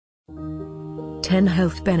10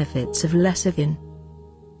 health benefits of lecithin.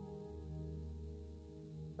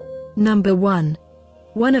 Number 1.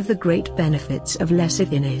 One of the great benefits of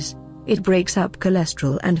lecithin is, it breaks up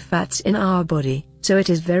cholesterol and fats in our body, so it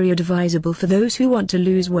is very advisable for those who want to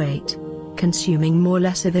lose weight. Consuming more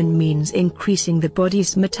lecithin means increasing the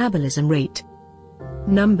body's metabolism rate.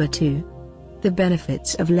 Number 2. The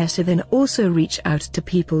benefits of lecithin also reach out to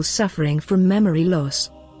people suffering from memory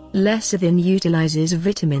loss. Lecithin utilizes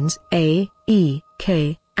vitamins A, E,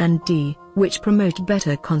 K, and D, which promote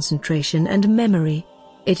better concentration and memory.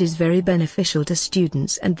 It is very beneficial to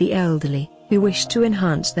students and the elderly, who wish to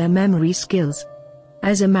enhance their memory skills.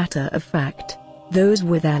 As a matter of fact, those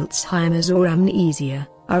with Alzheimer's or amnesia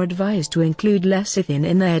are advised to include lecithin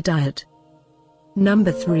in their diet.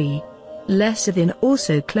 Number 3. Lecithin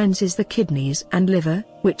also cleanses the kidneys and liver,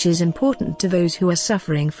 which is important to those who are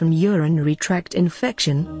suffering from urinary tract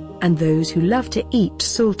infection, and those who love to eat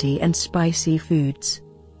salty and spicy foods.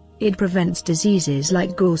 It prevents diseases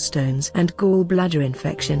like gallstones and gallbladder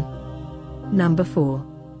infection. Number 4.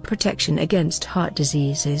 Protection against heart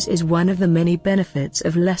diseases is one of the many benefits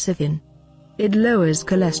of lecithin. It lowers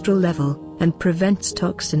cholesterol level, and prevents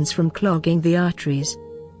toxins from clogging the arteries.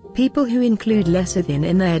 People who include lecithin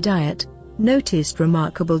in their diet noticed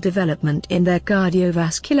remarkable development in their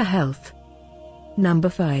cardiovascular health. Number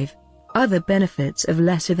 5. Other benefits of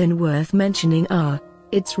lecithin worth mentioning are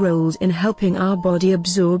its roles in helping our body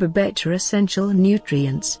absorb better essential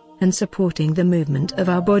nutrients, and supporting the movement of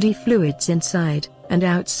our body fluids inside and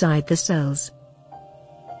outside the cells.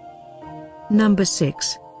 Number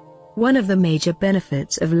 6. One of the major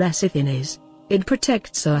benefits of lecithin is, it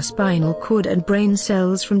protects our spinal cord and brain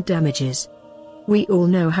cells from damages. We all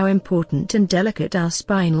know how important and delicate our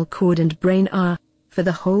spinal cord and brain are, for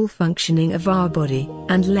the whole functioning of our body,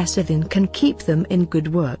 and lecithin can keep them in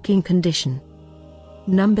good working condition.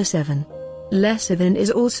 Number 7. Lecithin is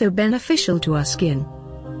also beneficial to our skin.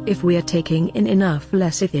 If we are taking in enough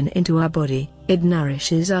lecithin into our body, it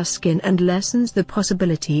nourishes our skin and lessens the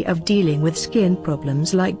possibility of dealing with skin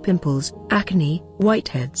problems like pimples, acne,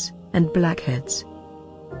 whiteheads, and blackheads.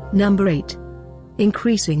 Number 8.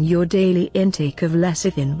 Increasing your daily intake of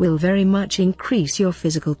lecithin will very much increase your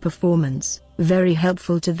physical performance, very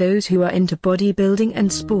helpful to those who are into bodybuilding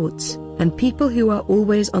and sports, and people who are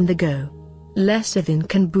always on the go. Lecithin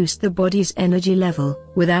can boost the body's energy level,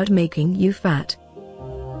 without making you fat.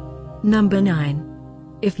 Number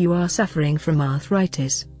 9. If you are suffering from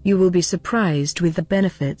arthritis, you will be surprised with the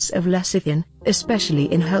benefits of lecithin,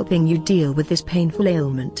 especially in helping you deal with this painful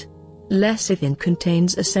ailment. Lecithin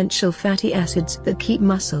contains essential fatty acids that keep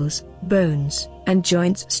muscles, bones, and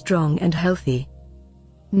joints strong and healthy.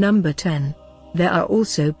 Number 10. There are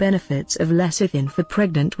also benefits of lecithin for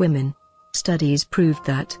pregnant women. Studies proved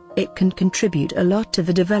that it can contribute a lot to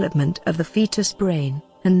the development of the fetus brain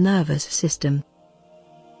and nervous system.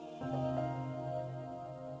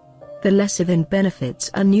 The lecithin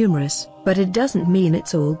benefits are numerous, but it doesn't mean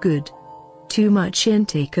it's all good. Too much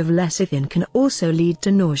intake of lecithin can also lead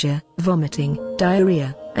to nausea, vomiting,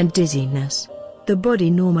 diarrhea, and dizziness. The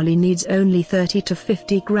body normally needs only 30 to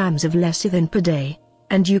 50 grams of lecithin per day,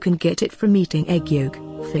 and you can get it from eating egg yolk,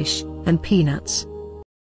 fish, and peanuts.